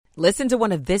Listen to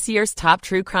one of this year's top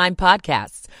true crime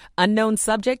podcasts. Unknown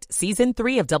Subject, Season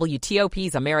 3 of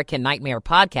WTOP's American Nightmare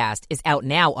podcast is out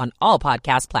now on all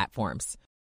podcast platforms.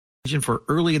 For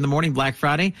early in the morning Black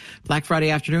Friday. Black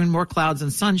Friday afternoon, more clouds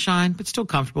and sunshine, but still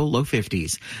comfortable, low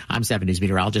 50s. I'm 7 News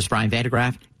meteorologist Brian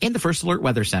Vandegraff in the First Alert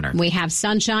Weather Center. We have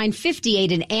sunshine,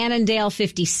 58 in Annandale,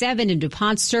 57 in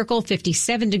DuPont Circle,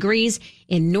 57 degrees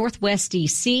in Northwest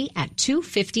D.C. at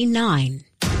 2:59.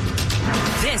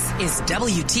 This is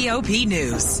WTOP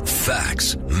News.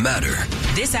 Facts matter.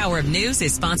 This hour of news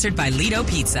is sponsored by Lido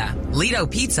Pizza. Lido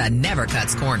Pizza never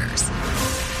cuts corners.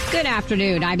 Good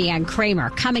afternoon. I'm Ann Kramer.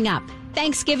 Coming up,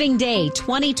 Thanksgiving Day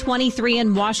 2023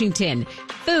 in Washington.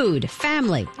 Food,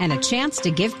 family, and a chance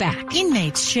to give back.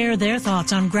 Inmates share their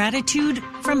thoughts on gratitude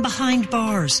from behind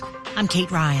bars. I'm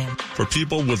Kate Ryan. For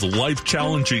people with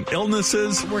life-challenging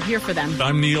illnesses, we're here for them.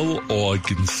 I'm Neil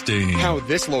Augenstein. How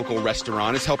this local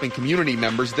restaurant is helping community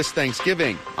members this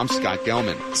Thanksgiving. I'm Scott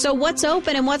Gelman. So what's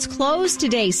open and what's closed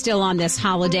today still on this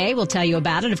holiday? We'll tell you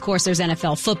about it. Of course, there's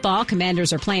NFL football.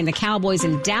 Commanders are playing the Cowboys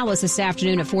in Dallas this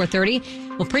afternoon at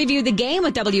 4:30. We'll preview the game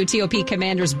with WTOP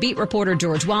Commanders beat reporter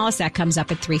George Wallace. That comes up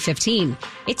at 3:15.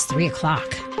 It's 3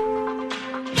 o'clock.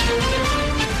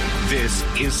 This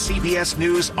is CBS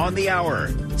News on the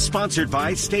Hour, sponsored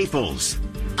by Staples.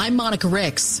 I'm Monica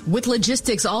Ricks. With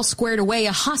logistics all squared away,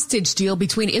 a hostage deal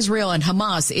between Israel and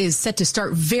Hamas is set to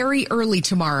start very early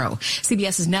tomorrow.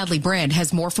 CBS's Natalie Brand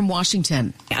has more from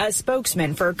Washington. A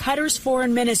spokesman for Qatar's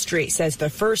foreign ministry says the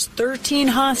first 13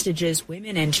 hostages,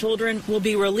 women and children, will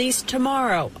be released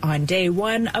tomorrow on day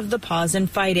one of the pause in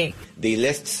fighting. The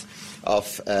lists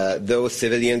of those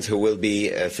civilians who will be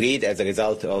freed as a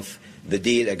result of the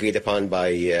deal agreed upon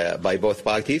by both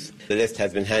parties. The list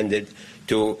has been handed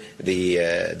to the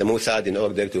Mossad in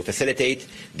order to facilitate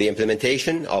the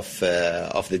implementation of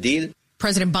the deal.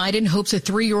 President Biden hopes a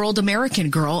 3-year-old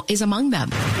American girl is among them.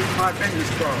 Keep my fingers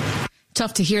crossed.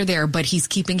 Tough to hear there, but he's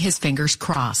keeping his fingers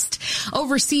crossed.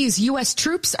 Overseas, U.S.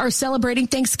 troops are celebrating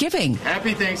Thanksgiving.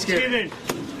 Happy Thanksgiving.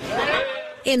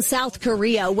 In South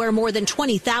Korea, where more than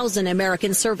 20,000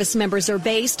 American service members are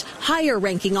based,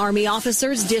 higher-ranking Army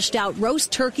officers dished out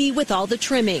roast turkey with all the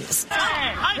trimmings.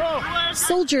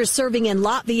 Soldiers serving in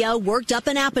Latvia worked up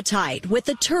an appetite with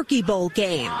the Turkey Bowl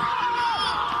game,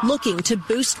 looking to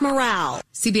boost morale.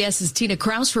 CBS's Tina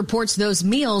Kraus reports those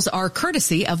meals are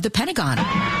courtesy of the Pentagon.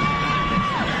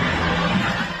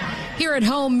 Here at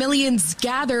home, millions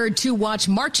gathered to watch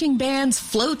marching bands,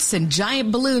 floats, and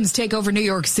giant balloons take over New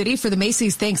York City for the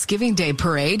Macy's Thanksgiving Day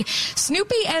Parade.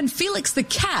 Snoopy and Felix the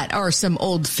Cat are some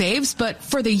old faves, but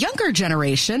for the younger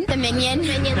generation... The Minions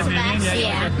the best,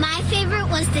 yeah. My favorite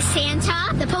was the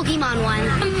Santa, the Pokemon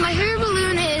one. My favorite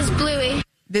balloon is Bluey.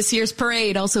 This year's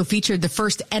parade also featured the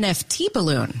first NFT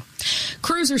balloon.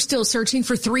 Crews are still searching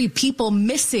for 3 people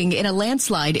missing in a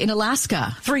landslide in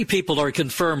Alaska. 3 people are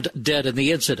confirmed dead in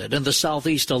the incident in the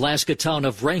southeast Alaska town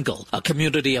of Wrangell, a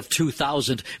community of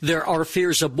 2,000. There are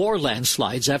fears of more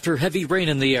landslides after heavy rain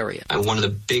in the area. One of the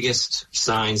biggest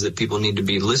signs that people need to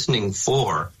be listening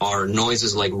for are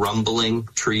noises like rumbling,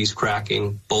 trees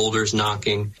cracking, boulders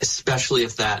knocking, especially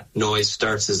if that noise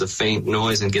starts as a faint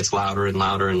noise and gets louder and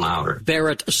louder and louder.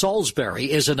 Barrett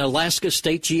Salisbury is an Alaska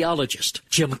state geologist.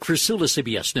 Jim Crisula,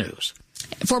 CBS News.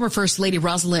 Former First Lady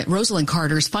Rosalind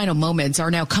Carter's final moments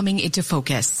are now coming into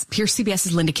focus. Here's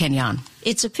CBS's Linda Kenyon.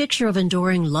 It's a picture of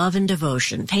enduring love and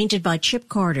devotion, painted by Chip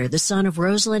Carter, the son of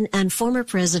Rosalind and former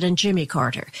President Jimmy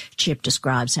Carter. Chip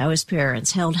describes how his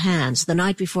parents held hands the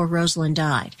night before Rosalind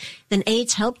died. Then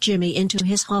aides helped Jimmy into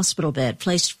his hospital bed,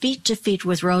 placed feet to feet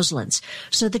with Rosalind's,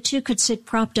 so the two could sit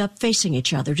propped up facing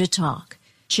each other to talk.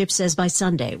 Chip says by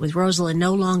Sunday, with Rosalind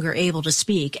no longer able to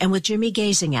speak and with Jimmy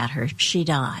gazing at her, she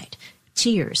died.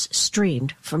 Tears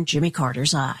streamed from Jimmy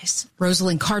Carter's eyes.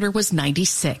 Rosalind Carter was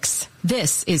 96.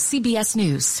 This is CBS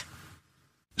News.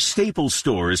 Staples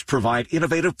stores provide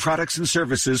innovative products and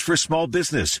services for small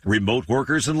business, remote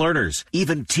workers and learners,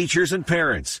 even teachers and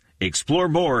parents. Explore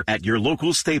more at your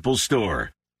local Staples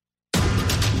store.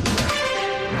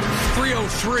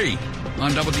 3:03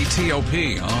 on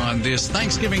WTOP on this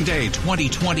Thanksgiving Day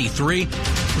 2023.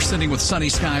 We're sitting with sunny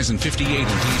skies and 58 in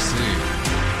D.C.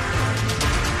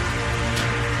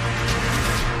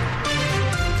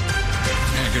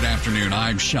 Good afternoon.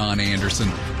 I'm Sean Anderson.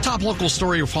 Top local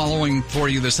story we're following for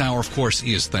you this hour, of course,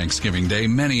 is Thanksgiving Day.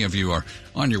 Many of you are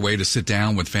on your way to sit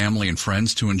down with family and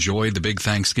friends to enjoy the big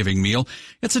Thanksgiving meal.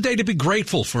 It's a day to be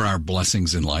grateful for our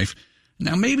blessings in life.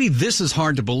 Now, maybe this is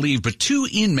hard to believe, but 2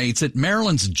 inmates at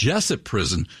Maryland's Jessup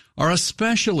prison are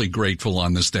especially grateful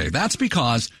on this day. That's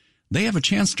because they have a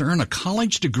chance to earn a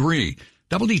college degree.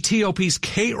 WTOP's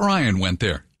Kate Ryan went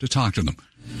there to talk to them.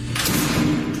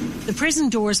 The prison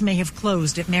doors may have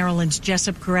closed at Maryland's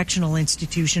Jessup Correctional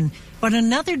Institution, but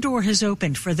another door has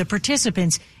opened for the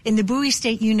participants in the Bowie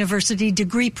State University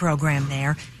degree program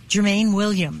there. Jermaine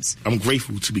Williams. I'm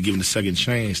grateful to be given a second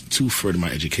chance to further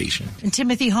my education. And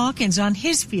Timothy Hawkins on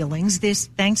his feelings this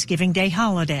Thanksgiving Day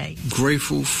holiday.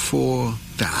 Grateful for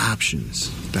the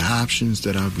options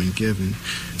that I've been given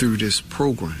through this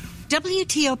program.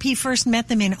 WTOP first met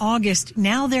them in August.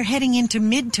 Now they're heading into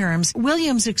midterms.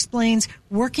 Williams explains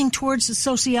working towards a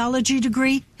sociology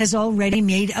degree has already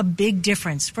made a big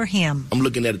difference for him. I'm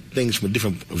looking at things from a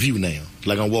different view now,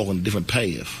 like I'm walking a different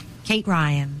path. Kate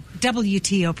Ryan,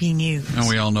 WTOP News. And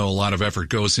we all know a lot of effort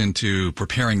goes into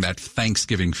preparing that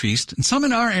Thanksgiving feast. And some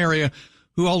in our area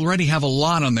who already have a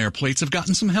lot on their plates have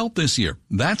gotten some help this year.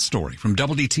 That story from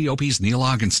WTOP's Neil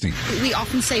Augenstein. We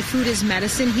often say food is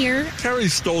medicine here. Terry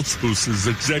Stoltzfus is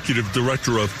Executive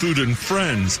Director of Food and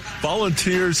Friends.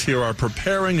 Volunteers here are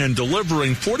preparing and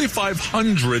delivering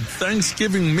 4,500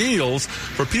 Thanksgiving meals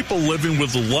for people living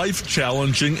with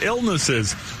life-challenging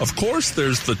illnesses. Of course,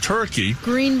 there's the turkey.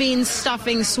 Green beans,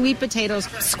 stuffing, sweet potatoes,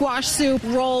 squash soup,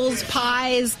 rolls,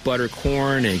 pies. Butter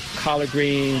corn and collard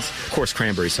greens. Of course,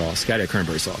 cranberry sauce. Got it, cranberry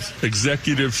sauce.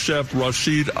 Executive Chef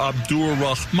Rashid Abdur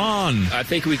Rahman. I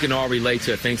think we can all relate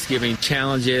to Thanksgiving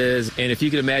challenges. And if you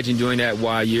can imagine doing that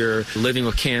while you're living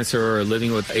with cancer or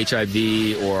living with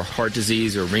HIV or heart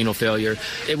disease or renal failure,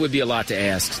 it would be a lot to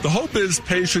ask. The hope is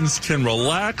patients can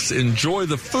relax, enjoy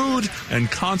the food, and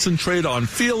concentrate on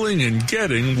feeling and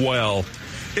getting well.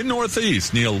 In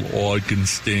Northeast, Neil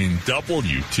Augenstein,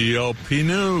 WTOP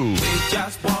News. We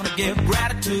just want to give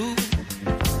gratitude.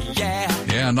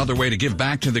 Yeah, another way to give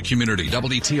back to the community.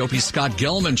 WTOP's Scott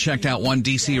Gilman checked out one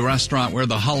D.C. restaurant where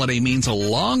the holiday means a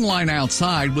long line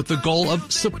outside with the goal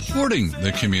of supporting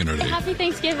the community. Happy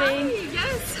Thanksgiving.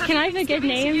 Yes. Can I have a good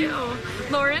name?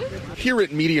 Lauren? Here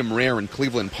at Medium Rare in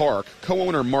Cleveland Park,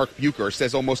 co-owner Mark Bucher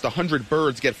says almost 100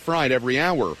 birds get fried every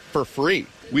hour for free.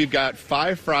 We've got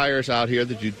 5 fryers out here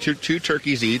that do two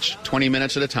turkeys each, 20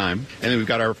 minutes at a time. And then we've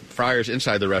got our fryers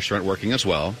inside the restaurant working as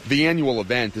well. The annual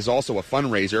event is also a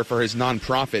fundraiser for his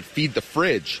nonprofit Feed the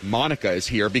Fridge. Monica is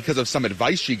here because of some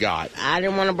advice she got. I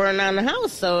didn't want to burn down the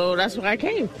house, so that's why I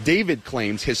came. David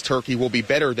claims his turkey will be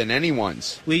better than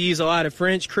anyone's. We use a lot of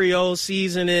French Creole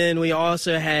seasoning. We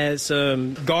also had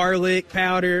some garlic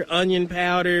powder, onion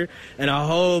powder, and a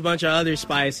whole bunch of other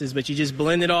spices, but you just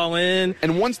blend it all in.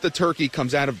 And once the turkey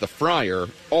comes out of the fryer,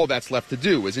 all that's left to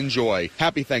do is enjoy.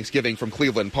 Happy Thanksgiving from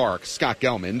Cleveland Park. Scott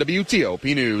Gelman,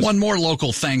 WTOP News. One more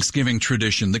local Thanksgiving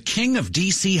tradition. The king of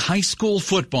D.C. high school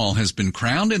football has been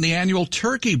crowned in the annual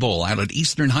Turkey Bowl out at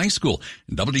Eastern High School.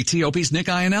 And WTOP's Nick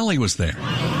Iannelli was there.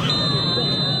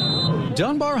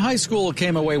 Dunbar High School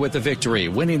came away with the victory,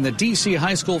 winning the D.C.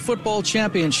 High School Football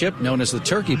Championship, known as the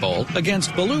Turkey Bowl,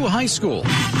 against Ballou High School.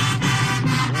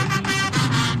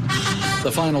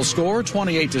 The final score,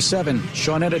 28-7.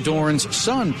 Shawnetta Dorn's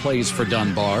son plays for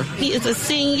Dunbar. He is a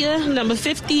senior, number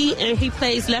 50, and he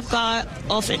plays left guard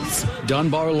offense.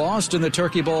 Dunbar lost in the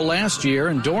Turkey Bowl last year,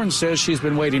 and Dorn says she's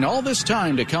been waiting all this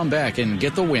time to come back and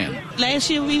get the win.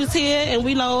 Last year we was here and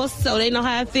we lost, so they know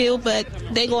how I feel, but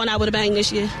they going out with a bang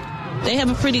this year. They have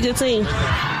a pretty good team.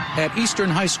 At Eastern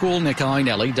High School, Nick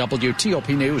Iannelli,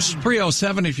 WTOP News.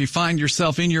 307, if you find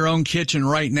yourself in your own kitchen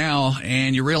right now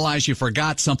and you realize you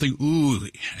forgot something,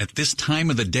 at this time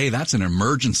of the day, that's an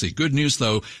emergency. Good news,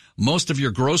 though, most of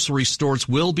your grocery stores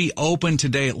will be open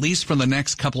today, at least for the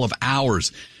next couple of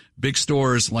hours. Big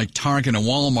stores like Target and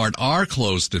Walmart are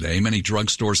closed today. Many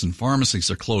drugstores and pharmacies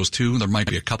are closed, too. There might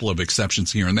be a couple of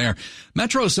exceptions here and there.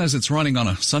 Metro says it's running on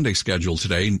a Sunday schedule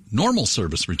today. Normal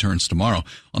service returns tomorrow.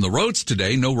 On the roads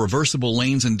today, no reversible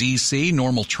lanes in D.C.,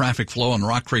 normal traffic flow on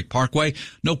Rock Creek Parkway,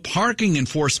 no parking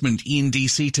enforcement in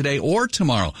D.C. today or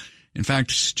tomorrow. In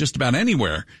fact, just about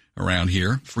anywhere around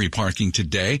here, free parking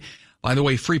today. By the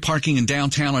way, free parking in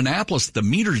downtown Annapolis, the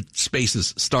metered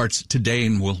spaces starts today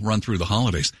and will run through the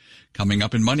holidays. Coming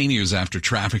up in Money News after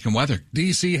traffic and weather.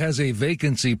 D.C. has a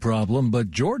vacancy problem,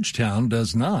 but Georgetown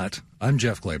does not. I'm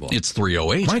Jeff Claiborne. It's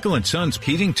 3:08. Michael and Son's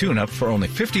heating tune-up for only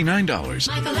 $59.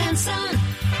 Michael and Son.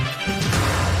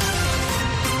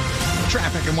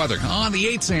 Traffic and weather on the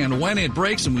 8s and when it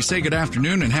breaks, and we say good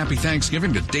afternoon and happy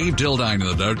Thanksgiving to Dave Dildine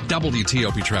in the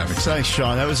WTOP traffic. Thanks,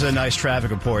 Sean. That was a nice traffic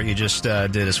report you just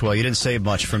did as well. You didn't save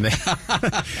much for me.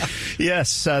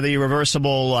 Yes, the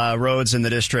reversible roads in the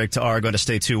district are going to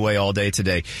stay two-way all day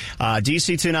today.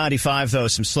 DC 295, though,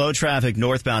 some slow traffic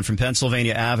northbound from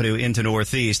Pennsylvania Avenue into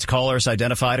Northeast. Callers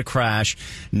identified a crash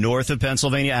north of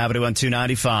Pennsylvania Avenue on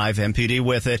 295. MPD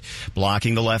with it,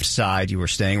 blocking the left side. You were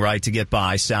staying right to get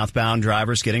by. Southbound westbound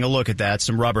drivers getting a look at that,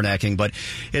 some rubbernecking. But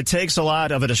it takes a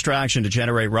lot of a distraction to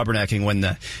generate rubbernecking when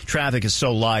the traffic is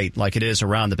so light like it is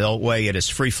around the Beltway. It is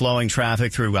free-flowing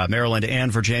traffic through Maryland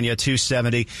and Virginia,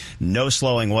 270, no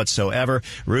slowing whatsoever.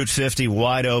 Route 50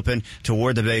 wide open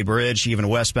toward the Bay Bridge. Even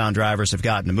westbound drivers have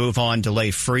gotten to move on.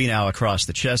 Delay free now across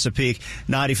the Chesapeake.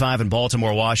 95 and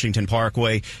Baltimore-Washington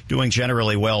Parkway doing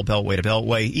generally well, Beltway to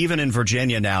Beltway. Even in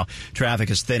Virginia now, traffic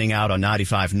is thinning out on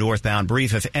 95 northbound.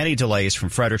 Brief, if any, delays from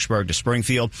Fredericksburg to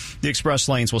Springfield. The express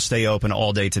lanes will stay open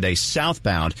all day today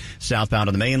southbound. Southbound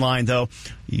on the main line, though,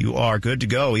 you are good to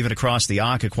go, even across the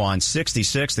Occoquan.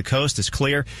 66, the coast is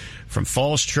clear from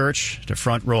Falls Church to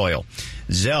Front Royal.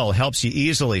 Zelle helps you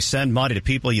easily send money to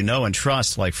people you know and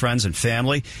trust, like friends and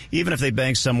family, even if they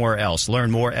bank somewhere else.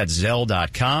 Learn more at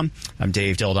Zelle.com. I'm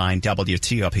Dave Dildine,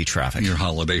 WTOP Traffic. Your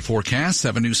holiday forecast,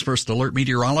 7 News First Alert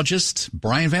meteorologist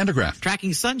Brian Vandegraff.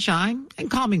 Tracking sunshine and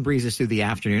calming breezes through the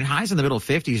afternoon. Highs in the middle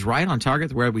 50s, right on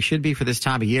target where we should be for this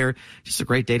time of year. Just a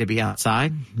great day to be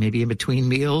outside, maybe in between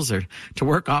meals or to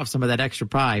work off some of that extra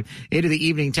pie. Into the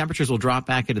evening, temperatures will drop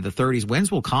back into the 30s.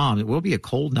 Winds will calm. It will be a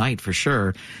cold night for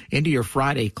sure. Into your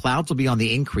Friday, clouds will be on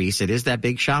the increase. It is that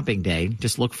big shopping day.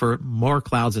 Just look for more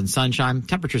clouds and sunshine.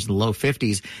 Temperatures in the low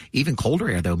 50s. Even colder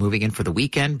air, though, moving in for the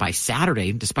weekend. By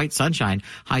Saturday, despite sunshine,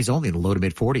 highs only in the low to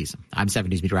mid 40s. I'm 7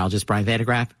 News meteorologist Brian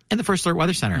Vandegraff in the First Alert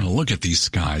Weather Center. Oh, look at these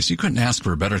skies. You couldn't ask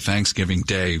for a better Thanksgiving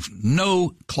day.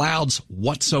 No clouds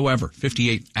whatsoever.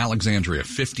 58 Alexandria,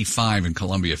 55 in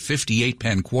Columbia, 58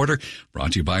 Penn Quarter.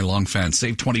 Brought to you by Long Fence.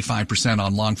 Save 25%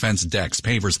 on Long Fence decks,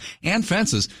 pavers, and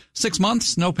fences. 6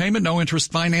 months, no payment, no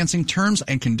interest financing. Terms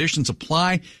and conditions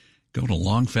apply. Go to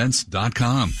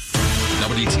longfence.com.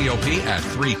 WTOP at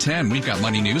 3:10. We've got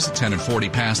money news at 10 and 40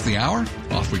 past the hour.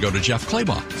 Off we go to Jeff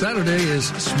Claiborne. Saturday is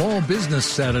Small Business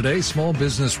Saturday. Small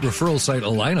business referral site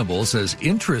Alignable says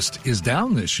interest is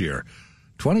down this year.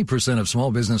 20% of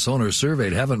small business owners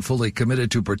surveyed haven't fully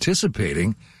committed to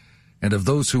participating. And of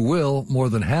those who will, more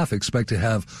than half expect to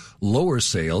have lower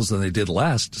sales than they did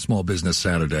last Small Business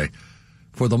Saturday.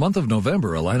 For the month of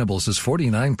November, Alignable says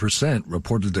 49%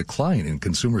 reported decline in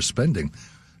consumer spending.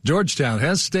 Georgetown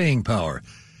has staying power.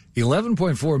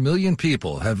 11.4 million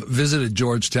people have visited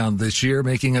Georgetown this year,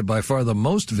 making it by far the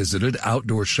most visited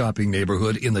outdoor shopping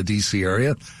neighborhood in the D.C.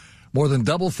 area. More than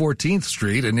double 14th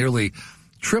Street and nearly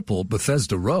triple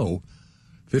Bethesda Row.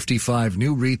 55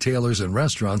 new retailers and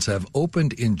restaurants have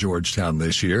opened in Georgetown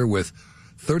this year, with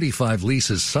 35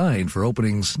 leases signed for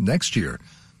openings next year.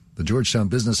 The Georgetown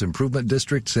Business Improvement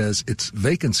District says its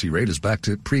vacancy rate is back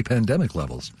to pre-pandemic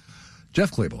levels.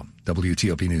 Jeff Claiborne,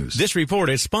 WTOP News. This report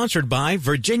is sponsored by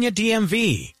Virginia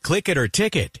DMV. Click it or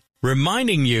ticket,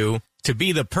 reminding you to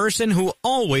be the person who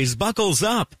always buckles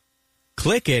up.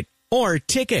 Click it or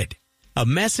ticket. A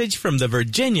message from the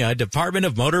Virginia Department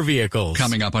of Motor Vehicles.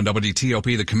 Coming up on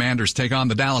WTOP, the Commanders take on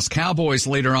the Dallas Cowboys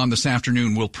later on this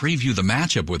afternoon. We'll preview the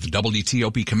matchup with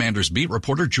WTOP Commanders beat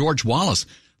reporter George Wallace.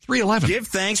 311. Give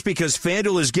thanks because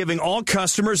FanDuel is giving all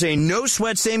customers a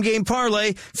no-sweat same-game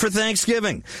parlay for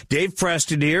Thanksgiving. Dave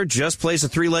Preston here. Just place a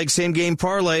 3-leg same-game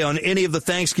parlay on any of the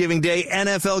Thanksgiving Day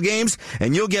NFL games,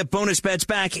 and you'll get bonus bets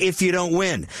back if you don't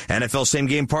win. NFL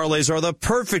same-game parlays are the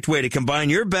perfect way to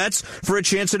combine your bets for a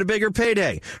chance at a bigger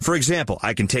payday. For example,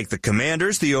 I can take the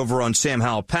Commanders, the over on Sam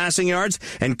Howell passing yards,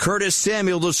 and Curtis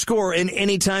Samuel to score an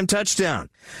anytime touchdown.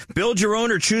 Build your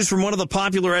own or choose from one of the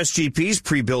popular SGPs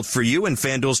pre-built for you in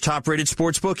FanDuel's top-rated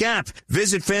sportsbook app.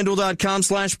 Visit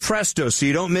FanDuel.com/presto so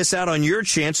you don't miss out on your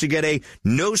chance to get a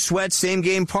no-sweat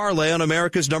same-game parlay on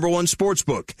America's #1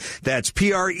 sportsbook. That's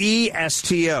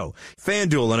PRESTO.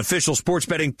 FanDuel, an official sports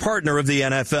betting partner of the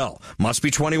NFL. Must be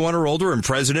 21 or older and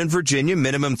present in Virginia.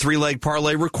 Minimum 3-leg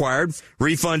parlay required.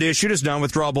 Refund issued as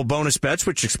non-withdrawable bonus bets,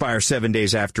 which expire 7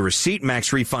 days after receipt.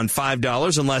 Max refund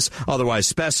 $5 unless otherwise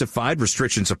specified.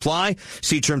 Restrictions apply.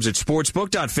 See terms at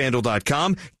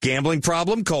sportsbook.fanduel.com. Gambling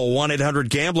problem? Call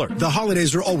 1-800-GAMBLER. The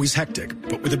holidays are always hectic,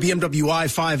 but with the BMW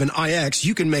i5 and iX,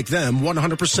 you can make them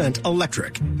 100%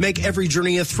 electric. Make every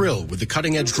journey a thrill with the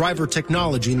cutting-edge driver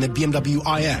technology in the BMW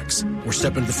iX. Or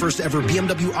step into the first ever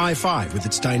BMW i5 with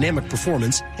its dynamic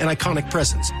performance and iconic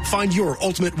presence. Find your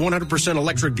ultimate 100%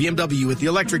 electric BMW at the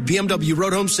Electric BMW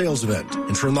Road Home Sales Event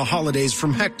and turn the holidays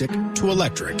from hectic to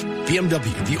electric.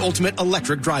 BMW, the ultimate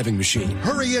electric driving machine.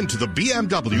 Hurry into the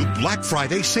BMW Black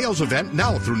Friday sales event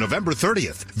now through November 30th.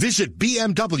 20th. Visit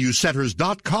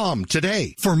BMWcenters.com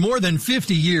today. For more than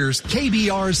 50 years,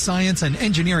 KBR's science and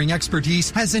engineering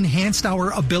expertise has enhanced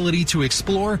our ability to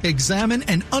explore, examine,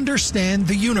 and understand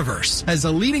the universe. As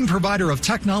a leading provider of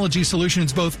technology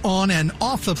solutions both on and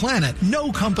off the planet,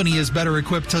 no company is better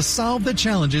equipped to solve the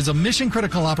challenges of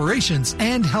mission-critical operations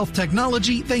and health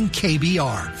technology than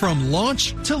KBR. From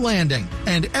launch to landing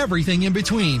and everything in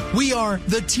between, we are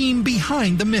the team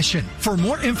behind the mission. For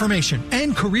more information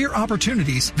and career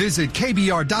opportunities, visit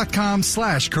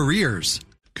kbr.com/careers.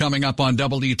 Coming up on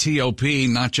WTOP,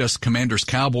 not just Commanders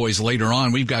Cowboys later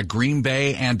on. We've got Green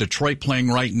Bay and Detroit playing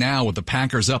right now with the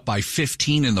Packers up by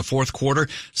 15 in the fourth quarter.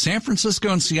 San Francisco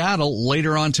and Seattle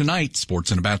later on tonight.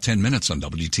 Sports in about 10 minutes on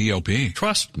WTOP.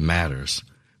 Trust matters.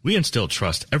 We instill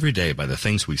trust every day by the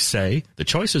things we say, the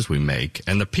choices we make,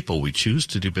 and the people we choose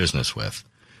to do business with.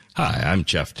 Hi, I'm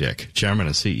Jeff Dick, Chairman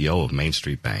and CEO of Main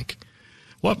Street Bank.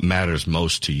 What matters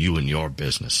most to you and your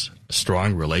business? A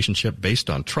strong relationship based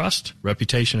on trust,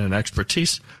 reputation, and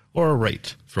expertise, or a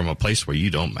rate from a place where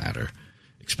you don't matter?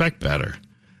 Expect better.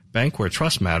 Bank where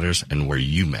trust matters and where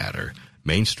you matter.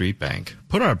 Main Street Bank.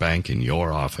 Put our bank in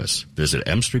your office. Visit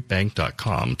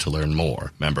mstreetbank.com to learn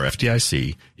more. Member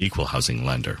FDIC, Equal Housing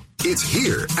Lender. It's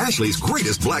here, Ashley's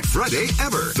greatest Black Friday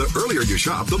ever. The earlier you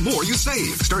shop, the more you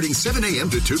save. Starting 7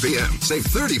 a.m. to 2 p.m., save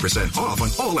 30% off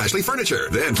on all Ashley furniture.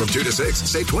 Then from 2 to 6,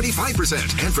 save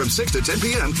 25%. And from 6 to 10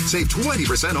 p.m., save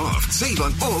 20% off. Save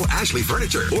on all Ashley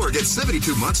furniture. Or get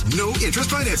 72 months, no interest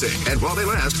financing. And while they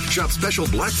last, shop special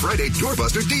Black Friday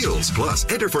doorbuster deals. Plus,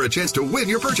 enter for a chance to win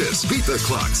your purchase. Beat the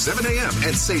clock, 7 a.m.,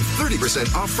 and save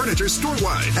 30% off furniture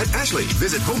store-wide. At Ashley,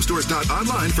 visit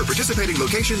homestores.online for participating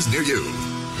locations near you.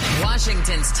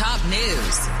 Washington's top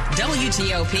news,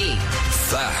 WTOP.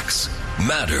 Facts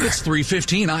matter. It's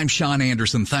 3:15. I'm Sean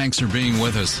Anderson. Thanks for being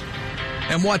with us.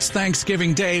 And what's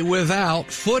Thanksgiving Day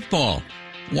without football?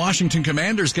 Washington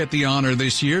Commanders get the honor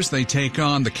this year as they take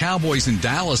on the Cowboys in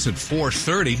Dallas at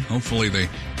 4:30. Hopefully the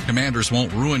Commanders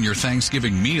won't ruin your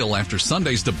Thanksgiving meal after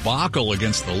Sunday's debacle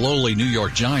against the lowly New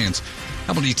York Giants.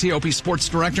 WTOP Sports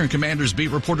Director and Commanders beat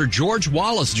reporter George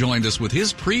Wallace joined us with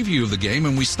his preview of the game,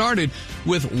 and we started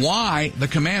with why the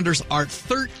Commanders are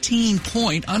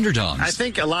 13-point underdogs. I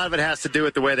think a lot of it has to do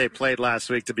with the way they played last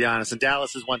week, to be honest. And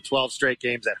Dallas has won 12 straight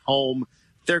games at home.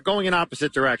 They're going in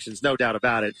opposite directions, no doubt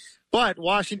about it. But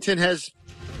Washington has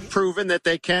proven that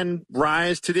they can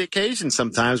rise to the occasion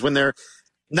sometimes when they're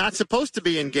not supposed to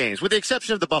be in games, with the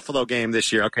exception of the Buffalo game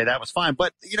this year. Okay, that was fine.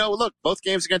 But, look, both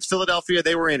games against Philadelphia,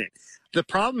 they were in it. The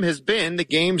problem has been the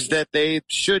games that they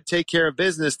should take care of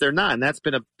business, they're not. And that's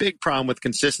been a big problem with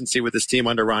consistency with this team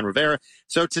under Ron Rivera.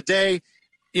 So today,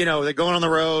 they're going on the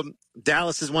road.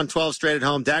 Dallas has won 12 straight at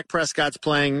home. Dak Prescott's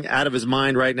playing out of his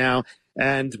mind right now.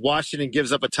 And Washington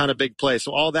gives up a ton of big plays.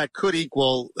 So all that could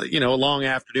equal, a long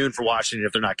afternoon for Washington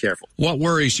if they're not careful. What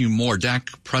worries you more,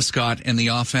 Dak Prescott and the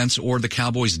offense or the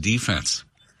Cowboys' defense?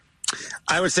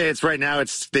 I would say it's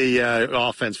the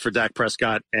offense for Dak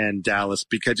Prescott and Dallas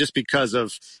because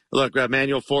of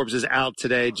Emmanuel Forbes is out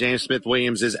today. James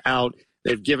Smith-Williams is out.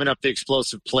 They've given up the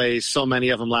explosive plays, so many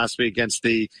of them last week against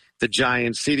the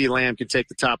Giants. CeeDee Lamb can take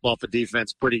the top off the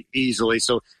defense pretty easily.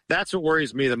 So that's what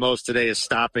worries me the most today is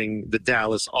stopping the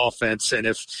Dallas offense. And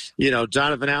if,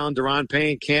 Jonathan Allen, Daron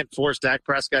Payne can't force Dak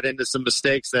Prescott into some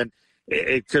mistakes, then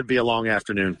it could be a long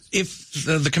afternoon. If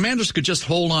the Commanders could just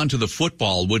hold on to the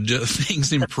football, would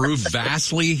things improve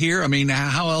vastly here? I mean,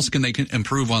 how else can they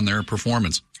improve on their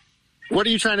performance? What are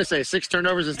you trying to say? 6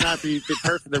 turnovers is not the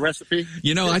recipe?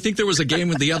 I think there was a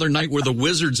game the other night where the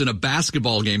Wizards in a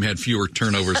basketball game had fewer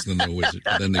turnovers than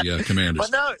the Commanders.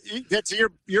 But no, that's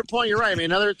your point. You're right. I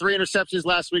mean, another 3 interceptions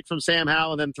last week from Sam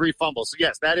Howell and then 3 fumbles. So,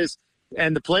 yes, that is –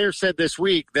 and the player said this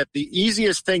week that the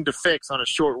easiest thing to fix on a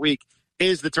short week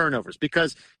is the turnovers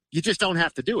because you just don't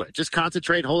have to do it. Just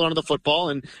concentrate, hold on to the football,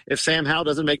 and if Sam Howell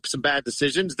doesn't make some bad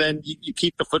decisions, then you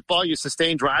keep the football, you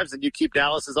sustain drives, and you keep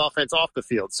Dallas's offense off the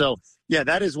field. So, yeah,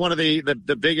 that is one of the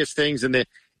biggest things and the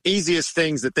easiest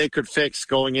things that they could fix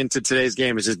going into today's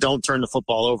game is just don't turn the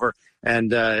football over.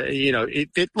 And,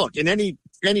 look, in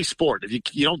any sport, if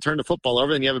you don't turn the football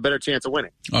over, then you have a better chance of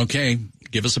winning. Okay,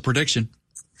 give us a prediction.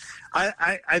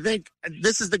 I think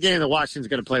this is the game that Washington's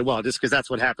going to play well, just because that's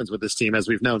what happens with this team, as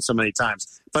we've known so many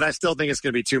times. But I still think it's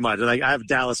going to be too much. I have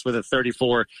Dallas with a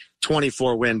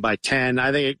 34-24 win by 10.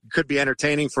 I think it could be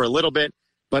entertaining for a little bit,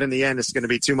 but in the end, it's going to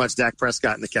be too much Dak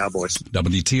Prescott and the Cowboys.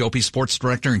 WTOP Sports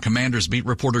Director and Commanders beat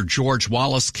reporter George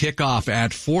Wallace. Kickoff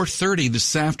at 4:30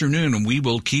 this afternoon, and we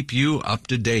will keep you up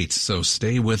to date, so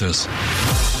stay with us.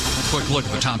 Quick look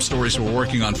at the top stories we're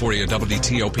working on for you at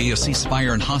WTOP. A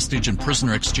ceasefire and hostage and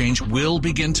prisoner exchange will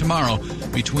begin tomorrow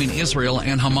between Israel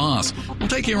and Hamas. We'll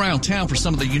take you around town for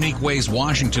some of the unique ways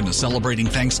Washington is celebrating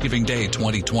Thanksgiving Day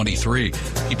 2023.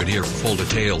 Keep it here for full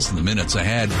details in the minutes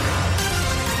ahead.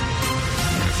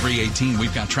 3:18,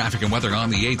 we've got traffic and weather on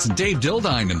the 8s, and Dave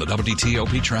Dildine in the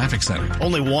WTOP Traffic Center.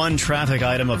 Only one traffic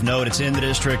item of note. It's in the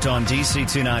district on DC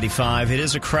 295. It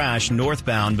is a crash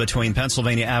northbound between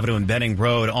Pennsylvania Avenue and Benning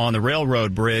Road on the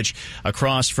railroad bridge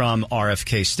across from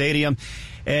RFK Stadium.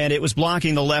 And it was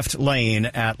blocking the left lane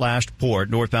at Lashport.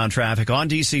 Northbound traffic on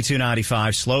DC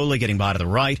 295 slowly getting by to the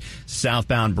right.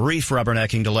 Southbound brief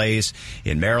rubbernecking delays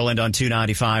in Maryland on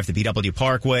 295, the BW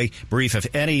Parkway. Brief, if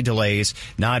any, delays.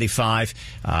 95.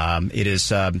 It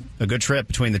is a good trip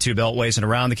between the two beltways and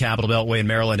around the Capital Beltway in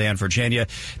Maryland and Virginia.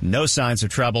 No signs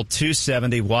of trouble.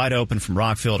 270 wide open from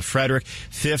Rockville to Frederick.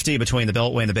 50 between the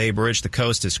Beltway and the Bay Bridge. The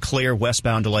coast is clear.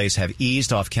 Westbound delays have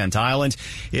eased off Kent Island.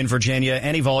 In Virginia,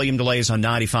 any volume delays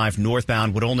on 95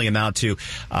 northbound would only amount to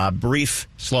brief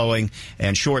slowing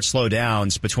and short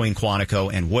slowdowns between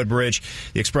Quantico and Woodbridge.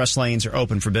 The express lanes are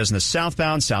open for business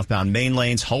southbound. Southbound main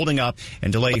lanes holding up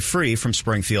and delay free from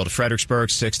Springfield to Fredericksburg.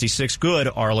 66 good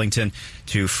Arlington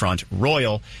to Front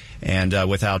Royal. And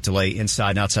without delay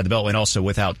inside and outside the Beltway, and also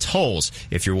without tolls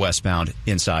if you're westbound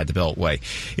inside the Beltway.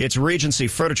 It's Regency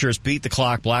Furniture's Beat the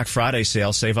Clock Black Friday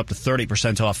sale. Save up to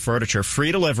 30% off furniture,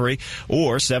 free delivery,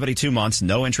 or 72 months,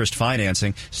 no interest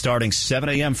financing, starting 7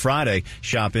 a.m. Friday.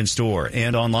 Shop in store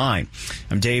and online.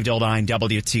 I'm Dave Dildine,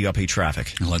 WTOP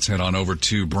Traffic. Let's head on over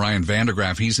to Brian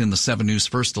Vandergraff. He's in the 7 News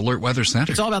First Alert Weather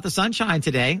Center. It's all about the sunshine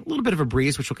today. A little bit of a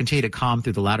breeze, which will continue to calm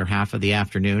through the latter half of the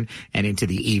afternoon and into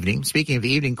the evening. Speaking of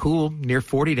the evening, cool, near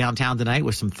 40 downtown tonight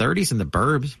with some 30s in the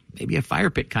burbs. Maybe a fire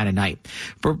pit kind of night.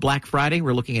 For Black Friday,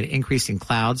 we're looking at increasing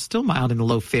clouds, still mild in the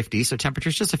low 50s, so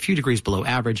temperatures just a few degrees below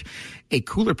average. A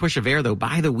cooler push of air, though,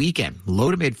 by the weekend.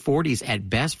 Low to mid 40s at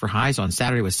best for highs on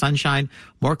Saturday with sunshine.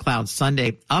 More clouds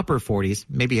Sunday, upper 40s,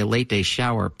 maybe a late day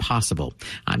shower possible.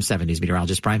 I'm 7 News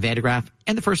meteorologist Brian Vandergraff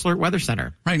and the First Alert Weather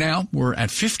Center. Right now, we're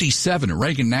at 57 at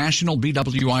Reagan National,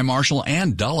 BWI Marshall,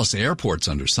 and Dulles airports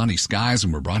under sunny skies,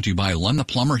 and we're brought to you by Len the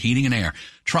Plumber Heating and Air.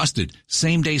 Trusted,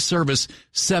 same-day service,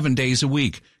 7 days a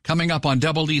week. Coming up on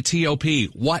WTOP,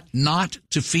 what not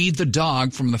to feed the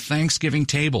dog from the Thanksgiving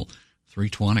table.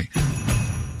 3:20.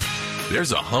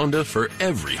 There's a Honda for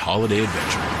every holiday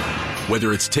adventure.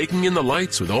 Whether it's taking in the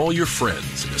lights with all your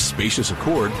friends in a spacious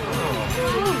Accord,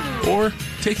 or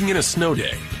taking in a snow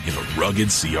day in a rugged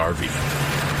CRV.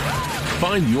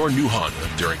 Find your new Honda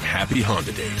during Happy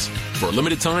Honda Days. For a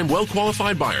limited time,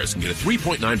 well-qualified buyers can get a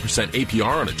 3.9%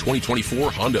 APR on a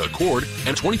 2024 Honda Accord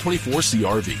and 2024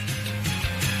 CRV.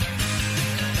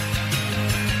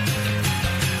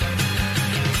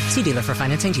 See dealer for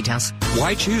financing details.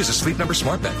 Why choose a Sleep Number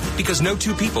smart bed? Because no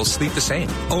two people sleep the same.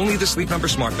 Only the Sleep Number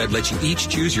smart bed lets you each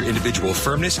choose your individual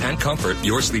firmness and comfort,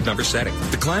 your Sleep Number setting.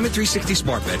 The Climate 360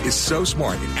 smart bed is so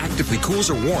smart it actively cools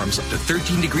or warms up to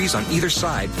 13 degrees on either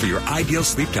side for your ideal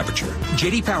sleep temperature.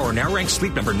 J.D. Power now ranks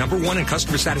Sleep Number #1 in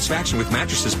customer satisfaction with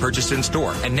mattresses purchased in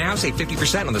store. And now save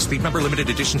 50% on the Sleep Number limited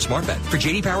edition smart bed. For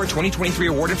J.D. Power 2023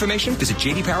 award information, visit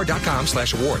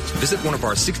jdpower.com/awards. Visit one of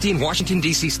our 16 Washington,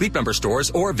 D.C. Sleep Number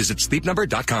stores or visit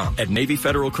sleepnumber.com. At Navy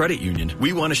Federal Credit Union,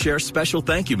 we want to share special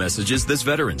thank you messages this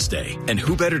Veterans Day. And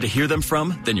who better to hear them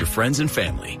from than your friends and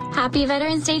family? Happy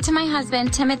Veterans Day to my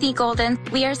husband, Timothy Golden.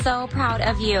 We are so proud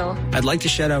of you. I'd like to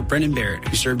shout out Brendan Barrett,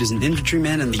 who served as an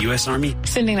infantryman in the U.S. Army.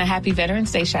 Sending a Happy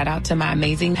Veterans Day shout out to my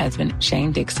amazing husband,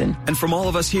 Shane Dixon. And from all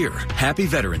of us here, Happy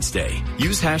Veterans Day.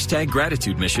 Use hashtag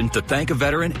Gratitude Mission to thank a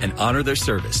veteran and honor their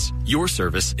service. Your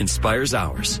service inspires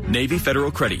ours. Navy Federal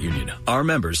Credit Union. Our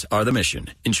members are the mission.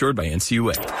 Insured by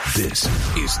NCUA. This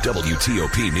is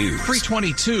WTOP News.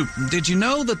 3:22. Did you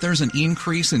know that there's an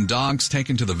increase in dogs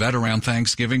taken to the vet around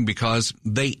Thanksgiving because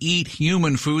they eat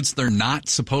human foods they're not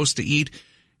supposed to eat?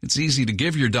 It's easy to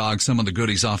give your dog some of the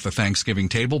goodies off the Thanksgiving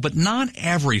table, but not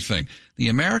everything. The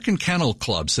American Kennel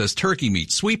Club says turkey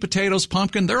meat, sweet potatoes,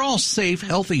 pumpkin, they're all safe,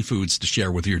 healthy foods to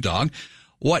share with your dog.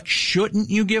 What shouldn't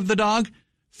you give the dog?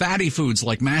 Fatty foods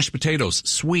like mashed potatoes,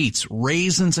 sweets,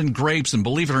 raisins, and grapes, and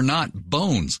believe it or not,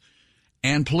 bones.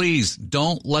 And please,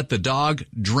 don't let the dog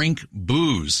drink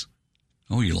booze.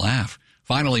 Oh, you laugh.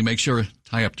 Finally, make sure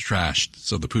tie up the trash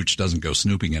so the pooch doesn't go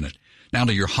snooping in it. Now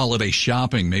to your holiday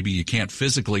shopping. Maybe you can't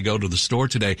physically go to the store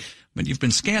today, but you've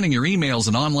been scanning your emails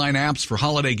and online apps for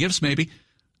holiday gifts maybe.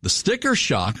 The sticker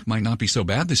shock might not be so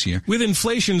bad this year. With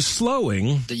inflation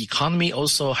slowing, the economy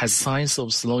also has signs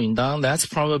of slowing down. That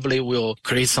probably will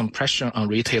create some pressure on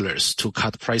retailers to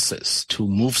cut prices, to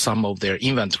move some of their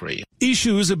inventory.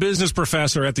 Ishu is a business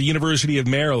professor at the University of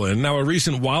Maryland. Now, a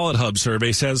recent Wallet Hub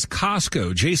survey says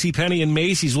Costco, JCPenney, and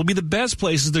Macy's will be the best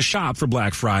places to shop for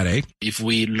Black Friday. If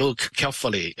we look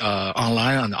carefully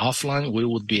online and offline, we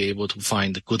would be able to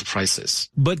find good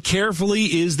prices. But carefully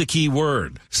is the key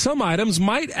word. Some items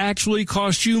might actually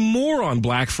cost you more on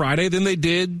Black Friday than they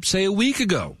did, say, a week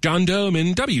ago. John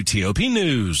Doman, WTOP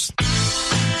News.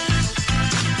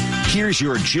 Here's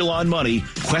your Jill on Money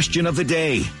question of the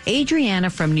day. Adriana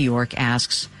from New York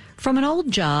asks, from an old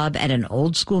job at an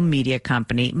old school media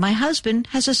company, my husband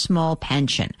has a small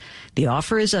pension. The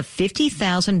offer is a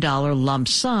 $50,000 lump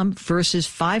sum versus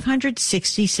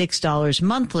 $566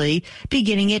 monthly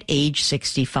beginning at age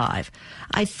 65.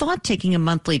 I thought taking a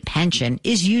monthly pension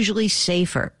is usually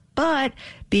safer, but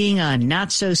being a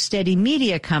not-so-steady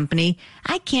media company,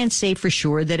 I can't say for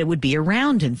sure that it would be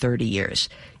around in 30 years.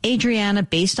 Adriana,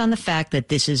 based on the fact that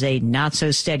this is a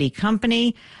not-so-steady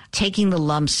company, taking the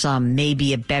lump sum may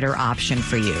be a better option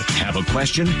for you. Have a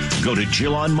question? Go to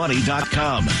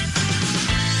JillOnMoney.com.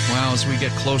 Well, as we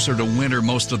get closer to winter,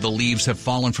 most of the leaves have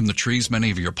fallen from the trees.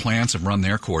 Many of your plants have run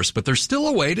their course, but there's still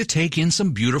a way to take in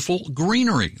some beautiful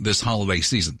greenery this holiday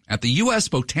season. At the U.S.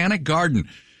 Botanic Garden,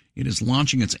 it is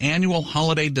launching its annual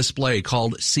holiday display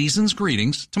called Season's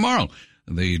Greetings tomorrow.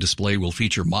 The display will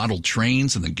feature modeled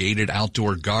trains and the gated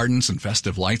outdoor gardens and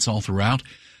festive lights all throughout.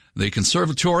 The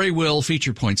conservatory will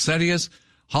feature poinsettias,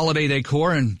 holiday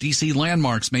decor, and D.C.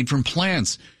 landmarks made from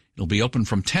plants. It'll be open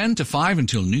from 10 to 5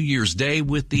 until New Year's Day,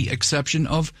 with the exception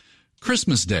of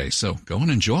Christmas Day. So go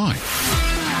and enjoy.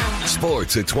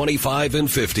 Sports at 25 and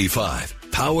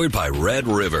 55. Powered by Red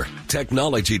River.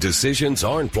 Technology decisions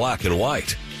aren't black and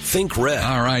white. Think red.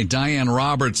 All right, Diane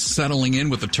Roberts settling in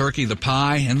with the turkey, the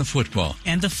pie, and the football.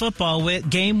 And the football. With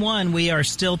Game 1, we are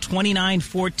still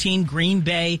 29-14 Green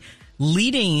Bay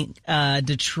leading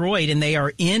Detroit, and they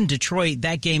are in Detroit.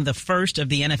 That game, the first of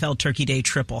the NFL Turkey Day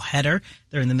triple header.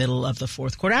 They're in the middle of the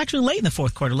fourth quarter. Actually, late in the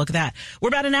fourth quarter. Look at that. We're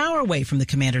about an hour away from the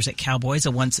Commanders at Cowboys.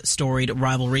 A once storied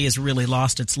rivalry has really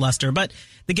lost its luster, but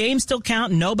the games still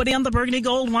count. Nobody on the Burgundy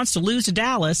Gold wants to lose to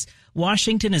Dallas.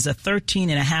 Washington is a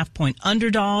 13.5-point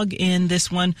underdog in this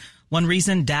one. One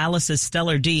reason, Dallas's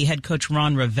stellar D, head coach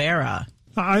Ron Rivera.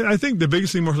 I think the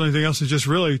biggest thing more than anything else is just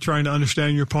really trying to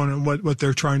understand your opponent, what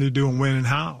they're trying to do and when and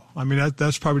how. I mean,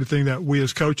 that's probably the thing that we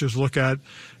as coaches look at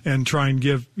and try and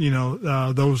give,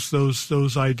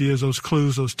 those ideas, those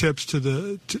clues, those tips to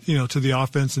the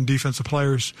offense and defensive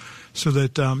players so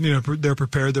that, they're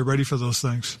prepared, they're ready for those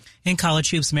things. In college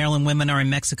hoops, Maryland women are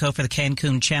in Mexico for the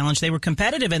Cancun Challenge. They were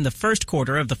competitive in the first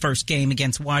quarter of the first game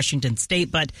against Washington State,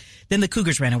 but then the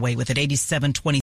Cougars ran away with it, 87-20.